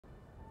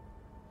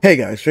Hey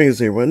guys,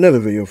 StrainZex here with another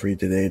video for you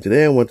today.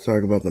 Today I want to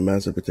talk about the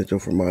massive potential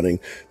for modding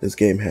this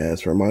game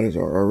has, where modders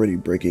are already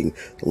breaking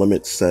the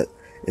limits set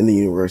in the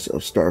universe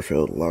of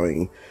Starfield,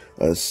 allowing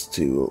us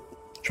to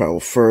travel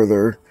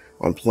further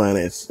on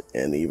planets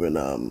and even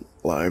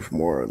allowing for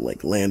more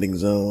like landing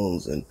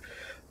zones and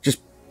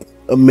just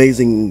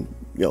amazing,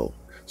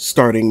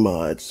 starting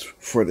mods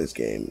for this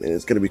game. And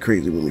it's going to be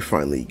crazy when we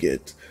finally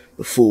get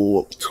the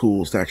full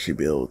tools to actually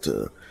be able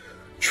to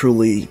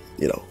truly,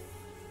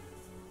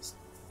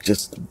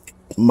 just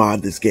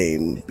mod this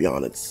game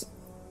beyond its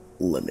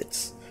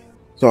limits.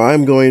 So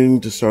I'm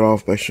going to start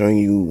off by showing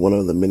you one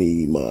of the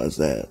mini mods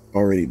that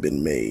already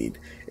been made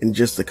in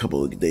just a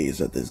couple of days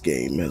that this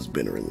game has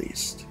been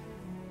released.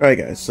 Alright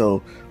guys,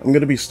 so I'm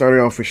going to be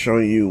starting off with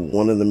showing you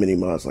one of the mini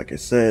mods, like I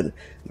said.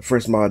 The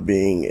first mod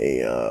being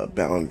a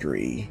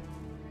boundary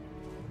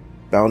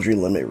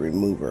limit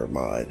remover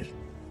mod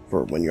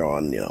for when you're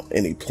on,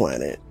 any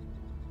planet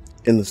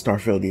in the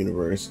Starfield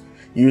universe.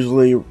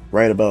 Usually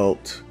right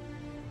about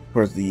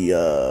towards the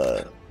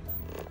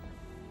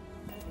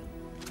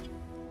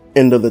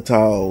end of the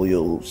tile,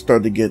 you'll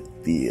start to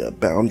get the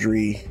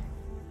boundary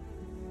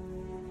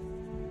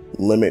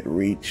limit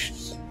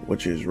reached,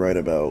 which is right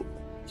about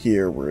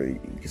here where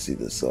you can see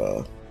this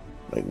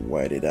like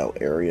whited out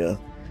area.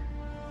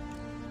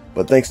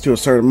 But thanks to a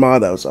certain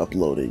mod that was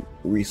uploaded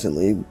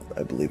recently,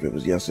 I believe it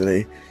was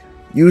yesterday,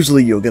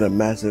 usually you'll get a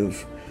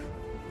massive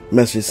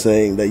message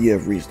saying that you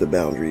have reached the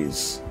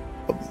boundaries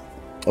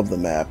of the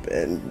map,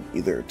 and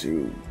either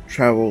to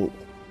travel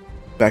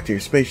back to your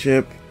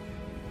spaceship,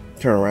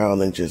 turn around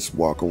and just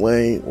walk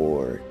away,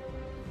 or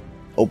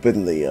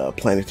open the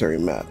planetary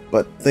map.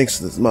 But thanks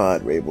to this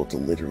mod, we're able to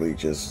literally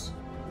just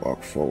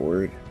walk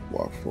forward,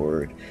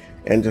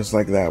 and just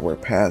like that, we're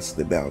past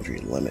the boundary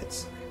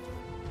limits.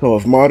 So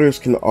if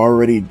modders can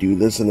already do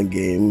this in a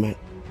game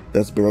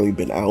that's barely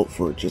been out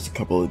for just a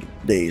couple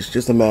of days,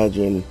 just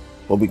imagine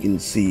what we can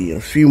see in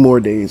a few more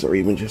days or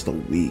even just a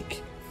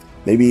week.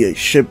 Maybe a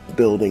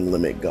shipbuilding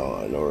limit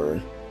gone,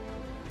 or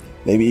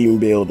maybe even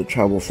be able to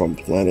travel from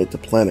planet to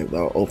planet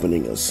without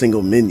opening a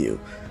single menu.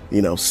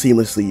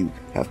 Seamlessly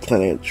have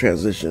planet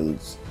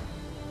transitions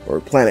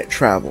or planet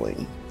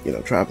traveling,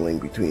 traveling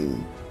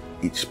between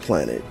each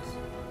planet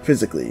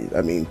physically.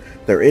 I mean,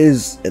 there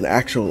is an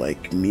actual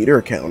like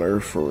meter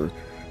counter for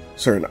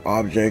certain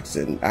objects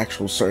and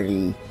actual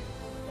certain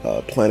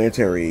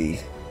planetary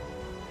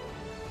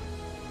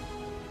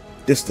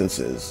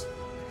distances,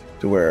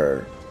 to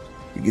where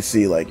you can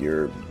see like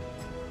you're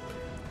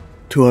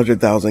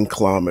 200,000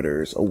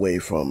 kilometers away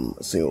from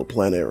a single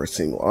planet or a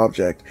single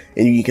object,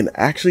 and you can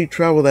actually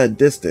travel that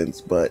distance.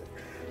 But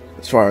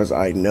as far as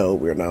I know,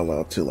 we're not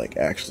allowed to like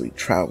actually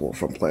travel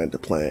from planet to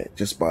planet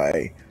just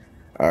by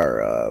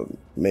our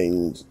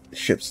main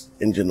ship's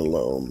engine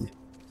alone,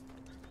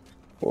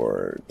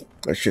 or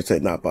I should say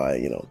not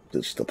by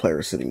just the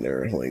player sitting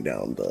there holding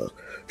down the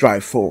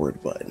drive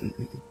forward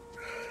button.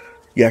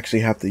 You actually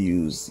have to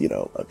use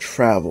a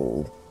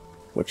travel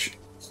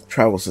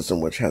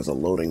system which has a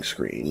loading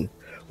screen,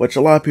 which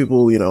a lot of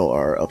people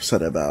are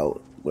upset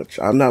about, which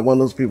I'm not one of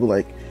those people.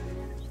 Like,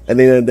 at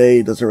the end of the day,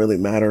 it doesn't really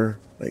matter.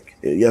 Like,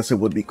 yes, it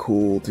would be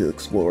cool to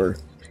explore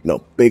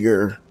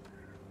bigger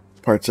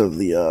parts of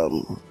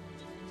the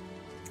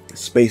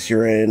space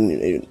you're in,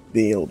 and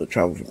being able to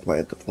travel from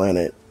planet to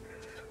planet,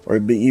 or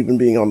even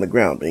being on the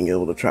ground, being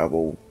able to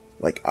travel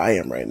like I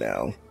am right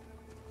now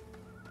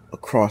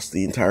across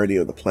the entirety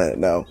of the planet.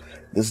 Now,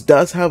 this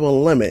does have a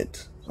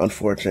limit,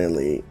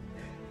 unfortunately,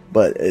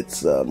 but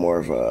it's more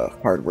of a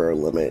hardware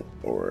limit,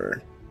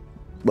 or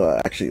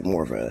well, actually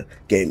more of a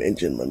game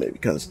engine limit,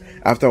 because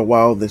after a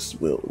while this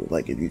will,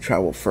 like, if you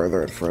travel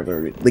further and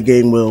further, the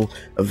game will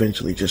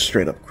eventually just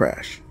straight up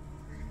crash,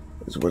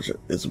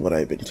 is what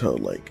I've been told.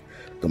 Like,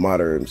 the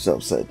modder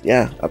himself said,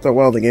 yeah, after a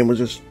while the game will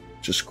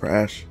just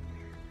crash.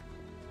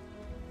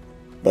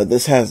 But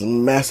this has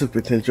massive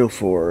potential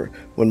for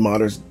when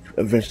modders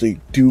eventually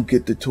do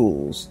get the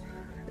tools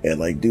and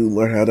like do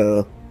learn how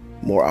to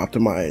more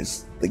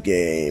optimize the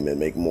game and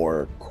make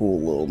more cool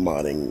little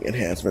modding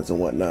enhancements and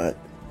whatnot.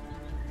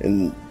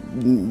 And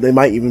they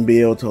might even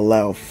be able to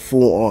allow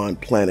full-on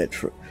planet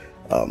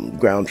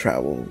ground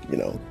travel,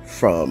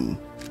 from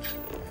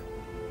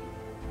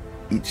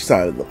each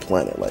side of the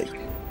planet. Like,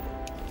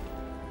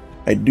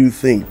 I do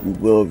think we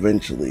will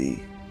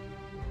eventually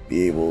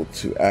be able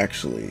to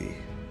actually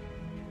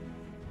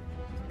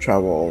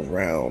travel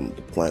around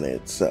the planet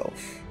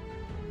itself.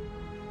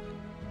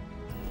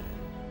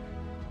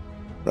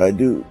 But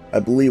I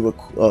believe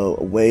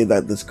a way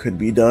that this could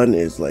be done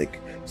is, like,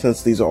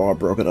 since these are all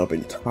broken up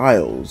in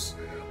tiles,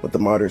 what the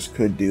modders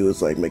could do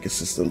is like make a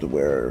system to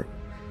where,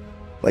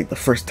 like, the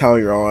first tile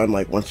you're on,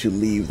 like, once you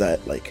leave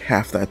that, like,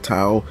 half that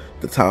tile,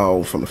 the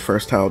tile from the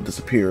first tile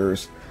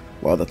disappears,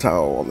 while the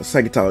tile on the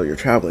second tile you're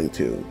traveling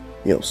to,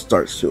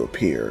 starts to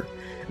appear.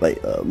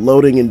 Like a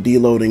loading and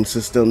deloading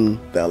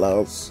system that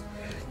allows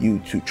you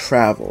to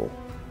travel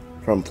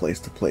from place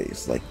to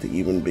place, like to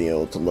even be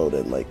able to load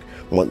in, like,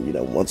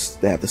 once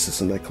they have the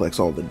system that collects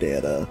all the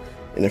data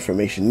and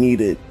information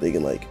needed, they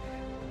can like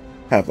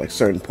have like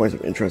certain points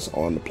of interest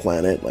on the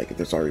planet, like if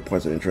there's already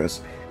points of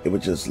interest, it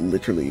would just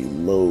literally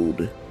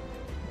load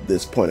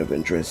this point of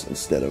interest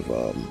instead of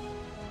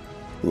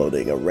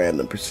loading a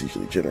random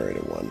procedurally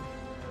generated one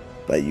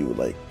that you would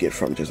like get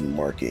from just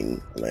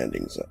marking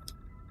landing zone.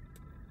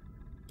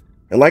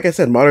 And like I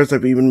said, modders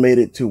have even made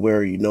it to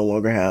where you no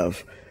longer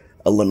have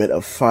a limit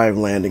of 5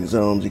 landing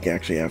zones. You can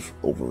actually have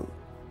over,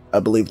 I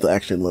believe the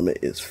actual limit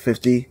is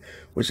 50,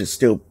 which is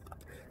still,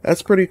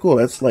 that's pretty cool.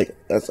 That's like,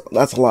 that's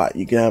a lot.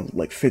 You can have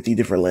like 50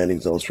 different landing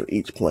zones for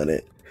each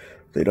planet,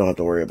 so you don't have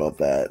to worry about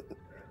that.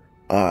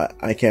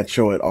 I can't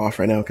show it off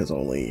right now because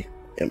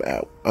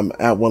I'm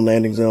at one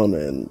landing zone,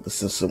 and the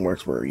system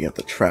works where you have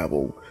to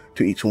travel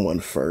to each one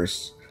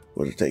first,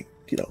 which will take,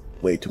 you know,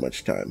 way too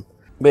much time.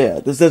 But yeah,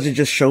 this doesn't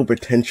just show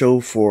potential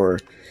for,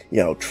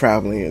 you know,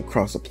 traveling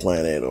across a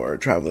planet or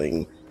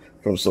traveling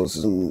from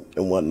sources and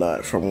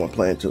whatnot from one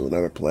planet to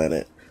another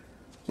planet.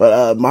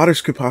 But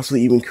modders could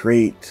possibly even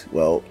create,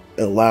 well,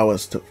 allow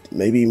us to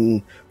maybe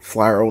even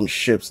fly our own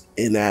ships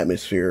in the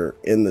atmosphere,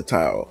 in the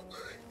tile,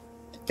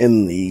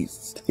 in the,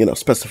 you know,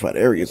 specified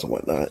areas and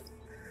whatnot.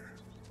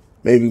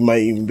 Maybe we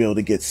might even be able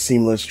to get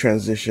seamless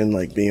transition,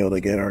 like being able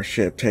to get our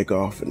ship, take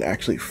off, and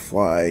actually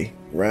fly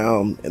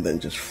around and then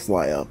just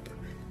fly up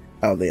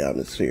out of the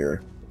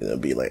atmosphere. And it'll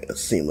be like a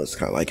seamless,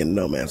 kind of like in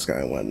No Man's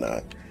Sky and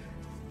whatnot.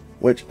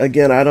 Which,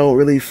 again, I don't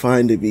really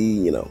find to be,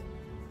 you know,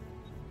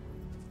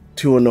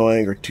 too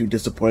annoying or too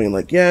disappointing.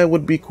 Like, yeah, it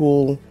would be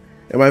cool.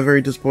 Am I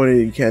very disappointed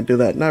you can't do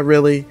that? Not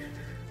really.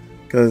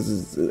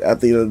 Because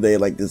at the end of the day,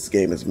 like, this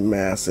game is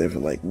massive.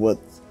 And, like, what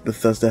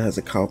Bethesda has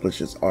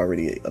accomplished is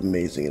already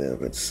amazing in and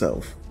of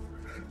itself.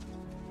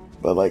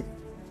 But, like,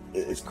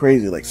 it's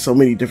crazy. Like, so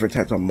many different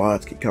types of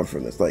mods can come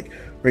from this. Like,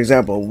 for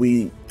example,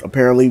 we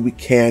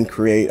can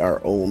create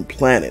our own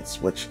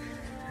planets, which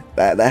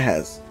that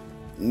has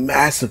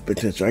massive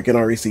potential. I can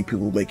already see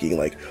people making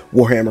like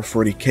Warhammer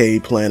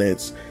 40k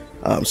planets,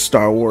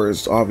 Star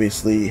Wars,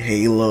 obviously,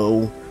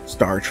 Halo,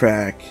 Star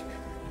Trek,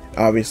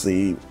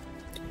 obviously,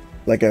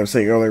 like I was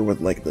saying earlier,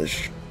 with like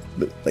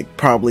like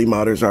probably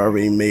modders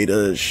already made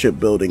a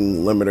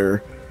shipbuilding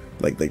limiter,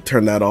 like they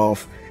turned that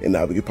off, and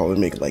now we could probably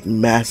make like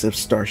massive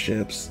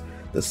starships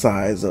the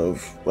size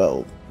of,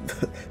 well,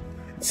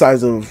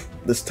 size of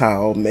this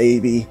tile,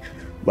 maybe,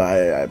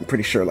 but I'm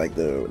pretty sure like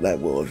that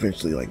will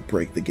eventually like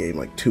break the game.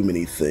 Like, too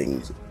many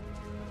things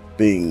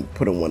being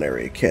put in one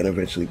area can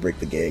eventually break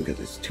the game because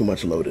it's too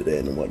much loaded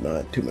in and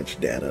whatnot, too much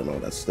data and all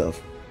that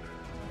stuff.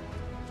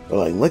 But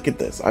like, look at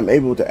this, I'm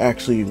able to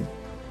actually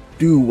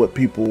do what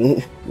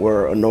people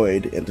were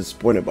annoyed and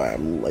disappointed by.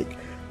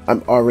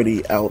 I'm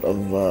already out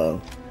of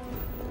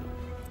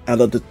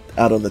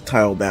the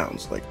tile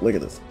bounds. Like, look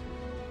at this.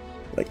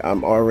 Like,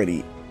 I'm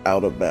already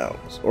out of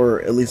bounds,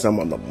 or at least I'm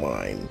on the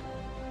line.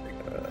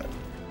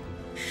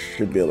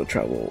 Should be able to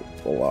travel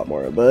a lot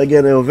more, but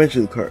again, it'll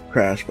eventually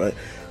crash. But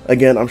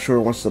again, I'm sure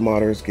once the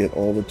modders get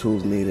all the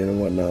tools needed and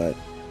whatnot,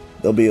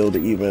 they'll be able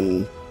to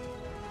even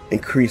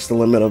increase the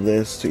limit of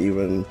this to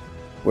even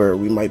where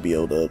we might be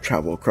able to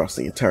travel across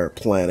the entire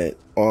planet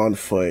on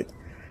foot,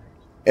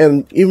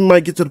 and even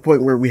might get to the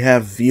point where we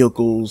have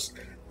vehicles.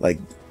 Like,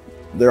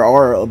 there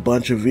are a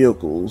bunch of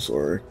vehicles,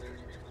 or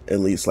at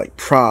least like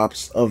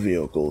props of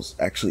vehicles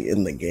actually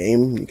in the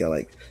game. You got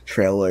like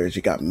trailers,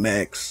 you got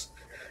mechs,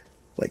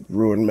 like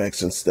ruined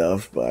mechs and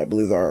stuff, but I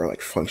believe there are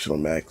like functional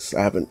mechs.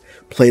 I haven't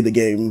played the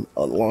game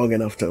long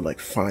enough to like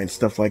find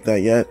stuff like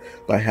that yet,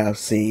 but I have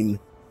seen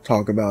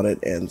talk about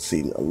it and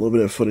seen a little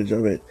bit of footage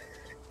of it,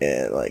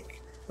 and like,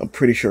 I'm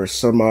pretty sure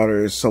some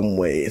modders, some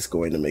way, is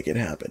going to make it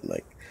happen.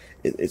 Like,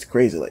 it's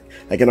crazy. Like,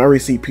 I can already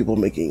see people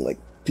making, like,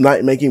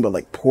 not making, but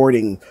like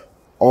porting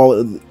all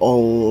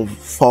of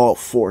Fallout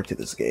 4 to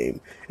this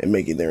game, and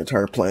making their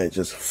entire planet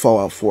just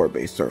Fallout 4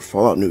 based, or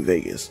Fallout New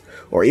Vegas,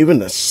 or even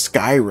the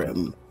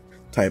Skyrim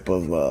type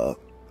of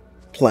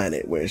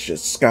planet, where it's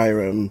just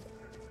Skyrim,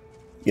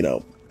 you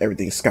know,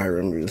 everything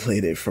Skyrim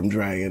related, from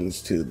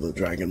dragons to the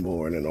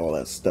Dragonborn and all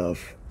that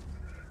stuff.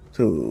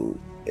 To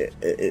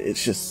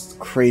it's just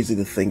crazy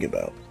to think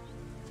about.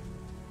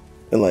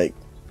 And like,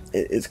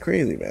 it's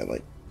crazy, man.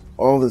 Like,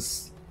 all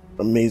this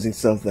amazing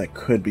stuff that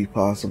could be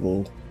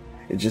possible.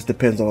 It just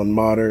depends on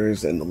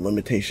modders and the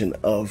limitation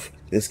of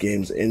this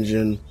game's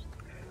engine.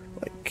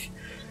 Like,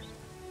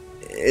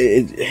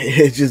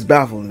 it just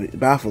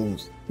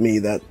baffles me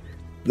that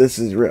this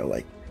is real.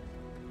 Like,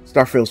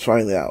 Starfield's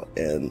finally out,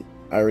 and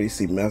I already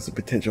see massive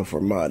potential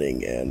for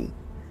modding, and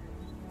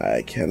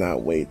I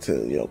cannot wait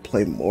to, you know,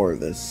 play more of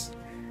this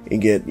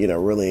and get, you know,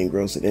 really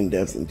engrossed and in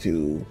depth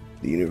into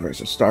the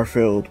universe of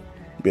Starfield.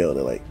 Be able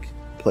to like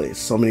play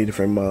so many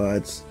different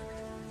mods.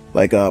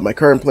 Like, my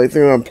current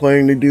playthrough, I'm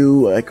planning to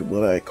do like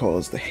what I call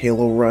is the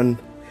Halo run.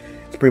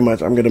 It's pretty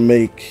much, I'm gonna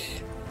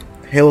make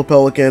Halo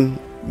Pelican,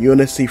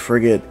 UNSC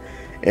Frigate,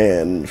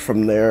 and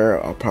from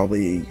there I'll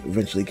probably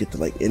eventually get to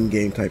like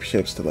in-game type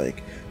ships, to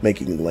like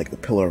making like the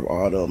Pillar of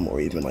Autumn,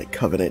 or even like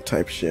Covenant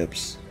type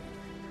ships.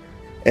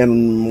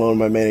 And one of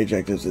my main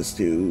objectives is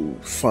to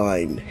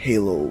find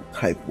Halo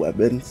type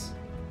weapons,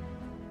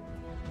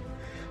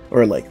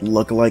 or like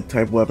look-alike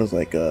type weapons,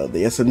 like the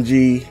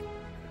SMG,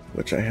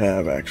 which I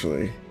have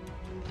actually.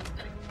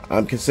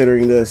 I'm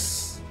considering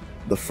this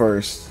the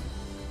first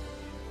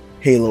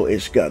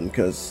Halo-ish gun,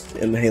 because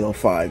in Halo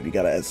 5 you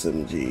got an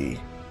SMG.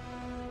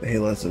 The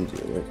Halo SMG.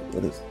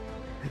 What is?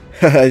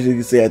 As you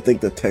can see, I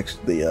think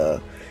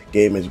the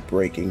game is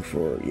breaking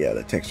for, yeah,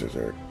 the textures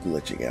are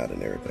glitching out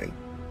and everything,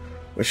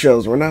 which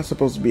shows we're not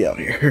supposed to be out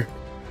here.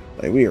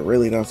 Like, we are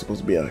really not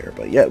supposed to be out here,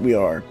 but yet we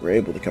are. We're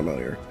able to come out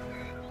here.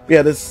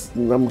 But yeah,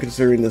 I'm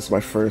considering this my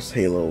first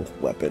Halo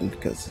weapon,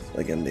 because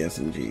again, the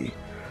SMG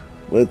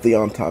with the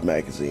on-top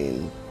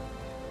magazine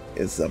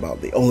is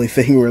about the only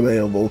thing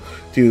relatable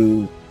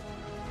to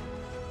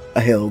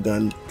a Halo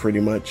gun,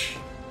 pretty much.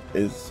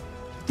 Is,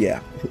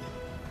 yeah.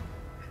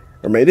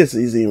 Or maybe this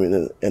is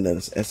even in an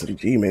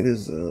SMG. Maybe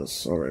this is a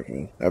assault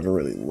rifle. I haven't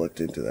really looked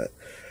into that.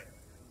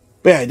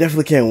 But yeah, I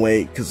definitely can't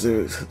wait, because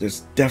there's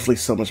definitely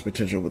so much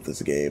potential with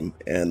this game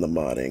and the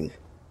modding.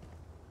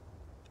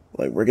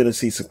 Like, we're gonna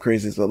see some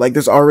crazy stuff. Like,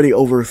 there's already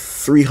over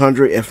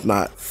 300, if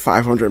not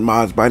 500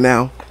 mods by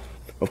now.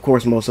 Of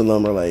course, most of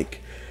them are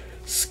like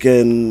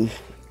skin,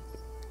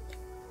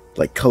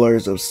 like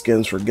colors of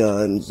skins for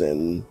guns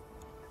and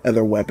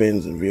other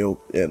weapons and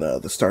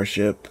the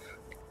starship,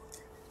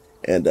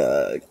 and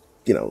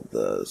you know,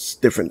 the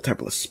different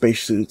type of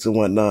spacesuits and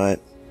whatnot.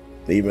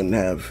 They even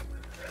have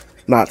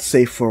not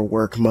safe for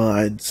work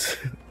mods,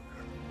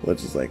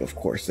 which is like, of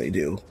course they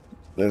do.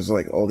 There's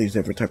like all these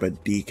different type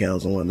of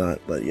decals and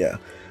whatnot. But yeah,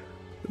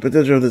 the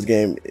potential of this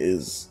game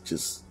is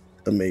just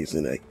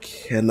amazing. I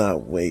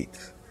cannot wait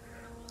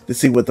to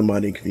see what the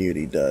modding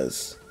community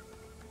does.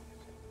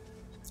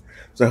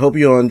 So I hope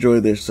you all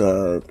enjoyed this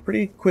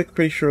pretty quick,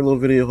 pretty short little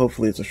video.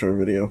 Hopefully it's a short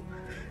video.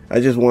 I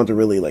just wanted to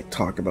really like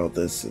talk about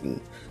this and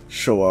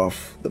show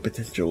off the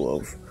potential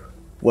of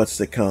what's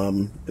to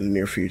come in the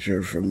near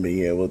future from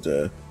being able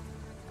to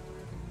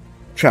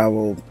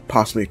travel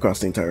possibly across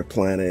the entire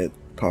planet,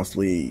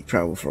 possibly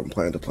travel from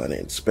planet to planet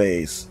in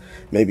space,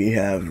 maybe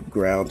have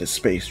ground to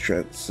space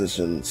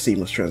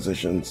seamless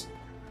transitions,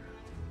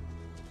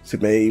 to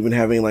maybe even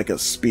having like a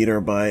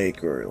speeder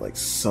bike, or like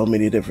so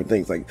many different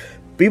things. Like,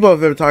 people have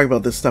been talking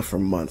about this stuff for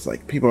months.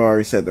 Like, people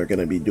already said they're going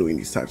to be doing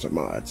these types of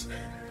mods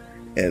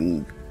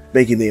and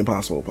making the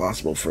impossible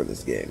possible for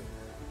this game.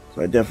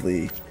 So I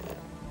definitely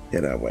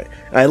get that way.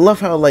 And I love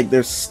how, like,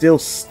 there's still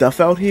stuff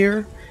out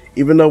here.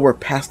 Even though we're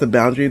past the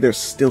boundary, there's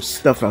still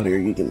stuff out here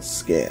you can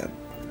scan,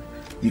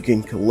 you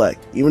can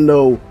collect. Even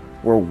though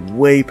we're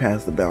way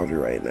past the boundary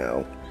right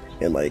now,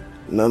 and like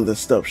none of this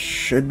stuff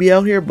should be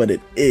out here, but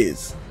it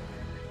is.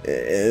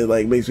 It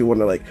like makes me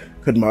wonder, like,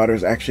 could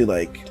modders actually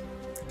like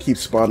keep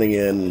spawning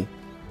in?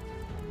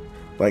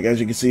 Like, as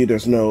you can see,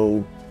 there's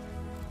nothing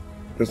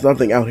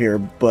out here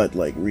but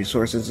like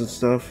resources and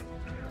stuff.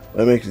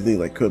 That makes me think,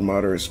 like, could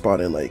modders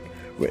spawn in like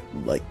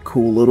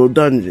cool little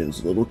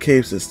dungeons, little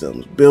cave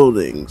systems,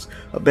 buildings,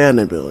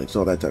 abandoned buildings,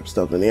 all that type of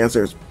stuff? And the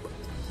answer is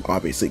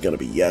obviously going to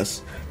be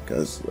yes,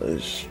 because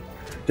it's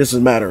just a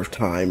matter of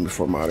time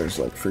before modders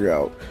like figure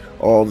out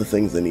all the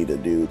things they need to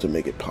do to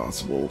make it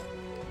possible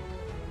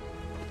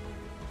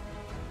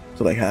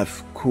to like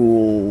have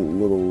cool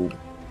little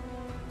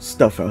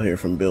stuff out here,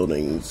 from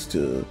buildings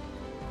to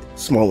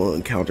small little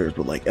encounters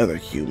with like other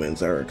humans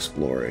that are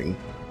exploring.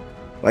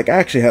 Like, I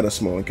actually had a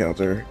small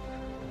encounter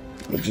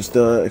with just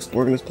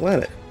exploring this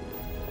planet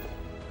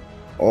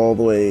all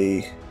the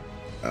way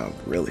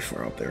really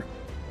far out there.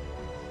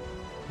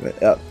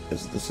 But,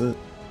 is this it?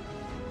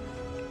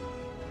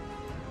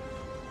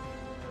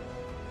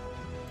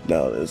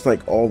 No, it's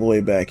like all the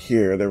way back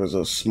here. There was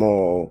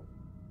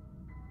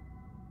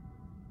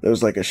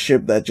like a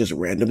ship that just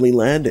randomly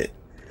landed.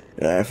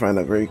 And I find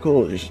that very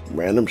cool. Just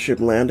random ship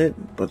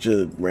landed, bunch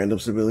of random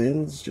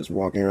civilians just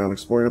walking around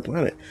exploring the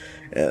planet.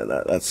 And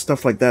that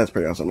stuff like that is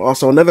pretty awesome.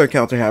 Also, another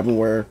encounter happened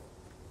where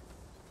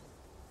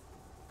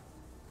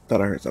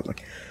thought I heard something.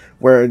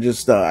 Where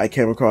just I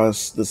came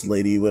across this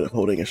lady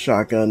holding a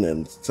shotgun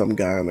and some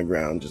guy on the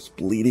ground just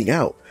bleeding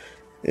out.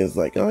 It's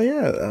like, oh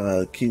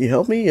yeah, can you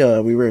help me?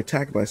 We were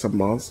attacked by some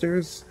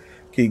monsters.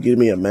 Can you give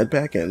me a med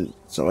pack? And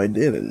so I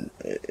did, and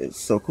it's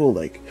so cool.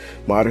 Like,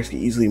 modders can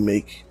easily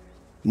make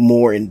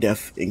more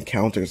in-depth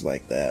encounters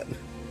like that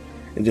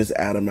and just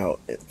add them out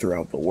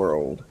throughout the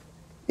world,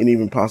 and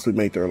even possibly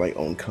make their like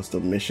own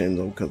custom missions,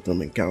 own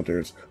custom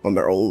encounters on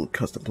their own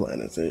custom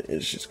planets.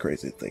 It's just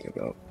crazy to think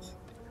about.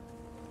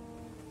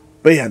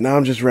 But yeah, now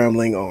I'm just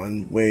rambling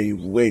on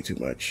way too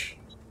much.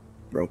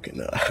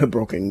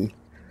 Broken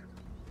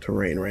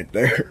terrain right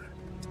there.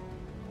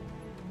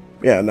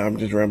 Yeah, now I'm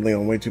just rambling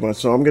on way too much,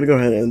 so I'm gonna go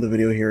ahead and end the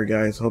video here,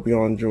 guys. Hope you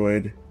all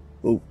enjoyed.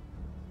 Oh,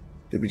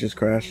 did we just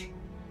crash?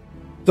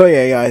 So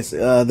yeah, guys,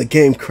 the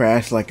game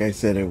crashed like I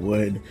said it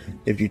would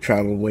if you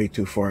travel way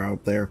too far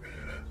out there.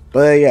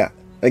 But yeah,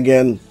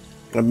 again,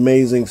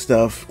 amazing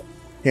stuff.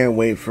 Can't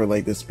wait for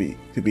like this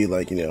to be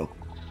like, you know,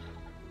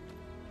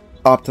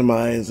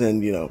 optimized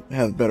and, you know,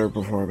 have better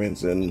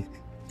performance, and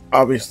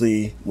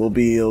obviously we'll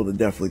be able to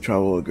definitely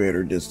travel a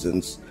greater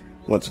distance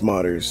once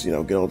modders, you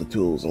know, get all the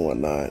tools and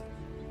whatnot,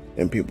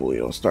 and people, you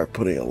know, start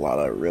putting a lot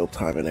of real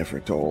time and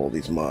effort to all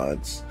these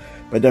mods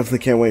But definitely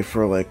can't wait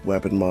for like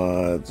weapon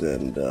mods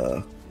and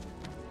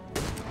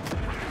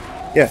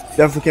yeah,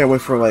 definitely can't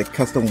wait for like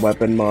custom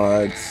weapon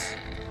mods.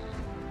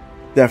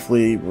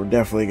 We're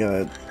definitely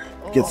gonna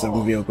get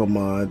some vehicle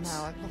mods.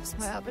 Now I've lost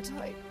my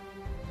appetite.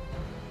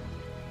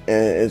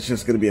 And it's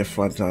just gonna be a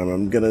fun time.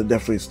 I'm gonna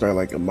definitely start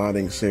like a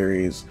modding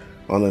series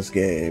on this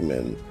game,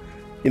 and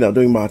you know,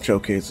 doing mod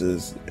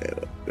showcases.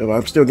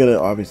 I'm still gonna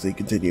obviously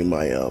continue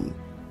my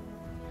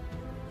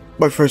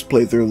first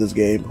playthrough of this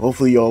game.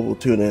 Hopefully, y'all will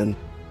tune in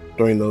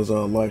during those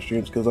live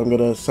streams, because I'm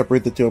gonna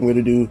separate the two. I'm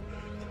gonna do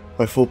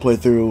my full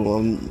playthrough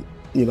on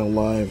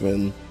live,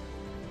 and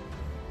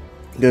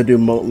gonna do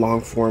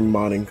long form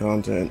modding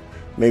content,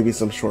 maybe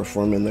some short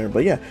form in there.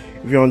 But yeah,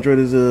 if y'all enjoyed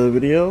this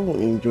video,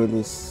 enjoyed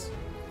this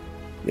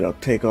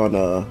take on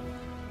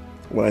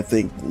what I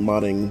think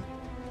modding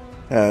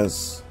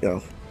has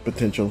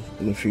potential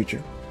in the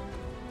future,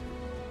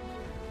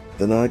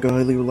 then go ahead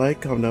and leave a like,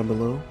 comment down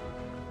below.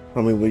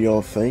 Tell me what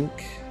y'all think.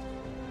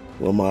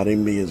 Will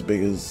modding be as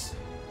big as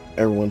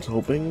everyone's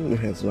hoping,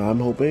 as I'm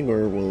hoping,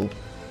 or will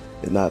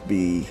it not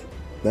be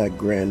that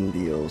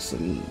grandiose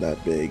and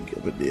that big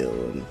of a deal?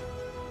 And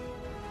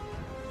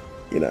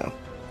but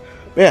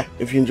yeah,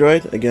 if you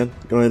enjoyed, again,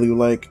 go ahead and leave a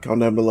like,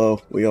 comment down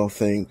below what y'all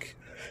think.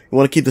 You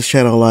want to keep this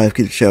channel alive,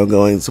 keep the channel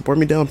going, support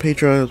me down on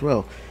Patreon as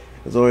well.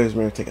 As always,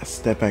 remember to take a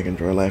step back and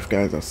enjoy life,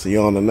 guys. I'll see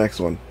you on the next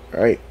one.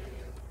 Alright,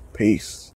 peace.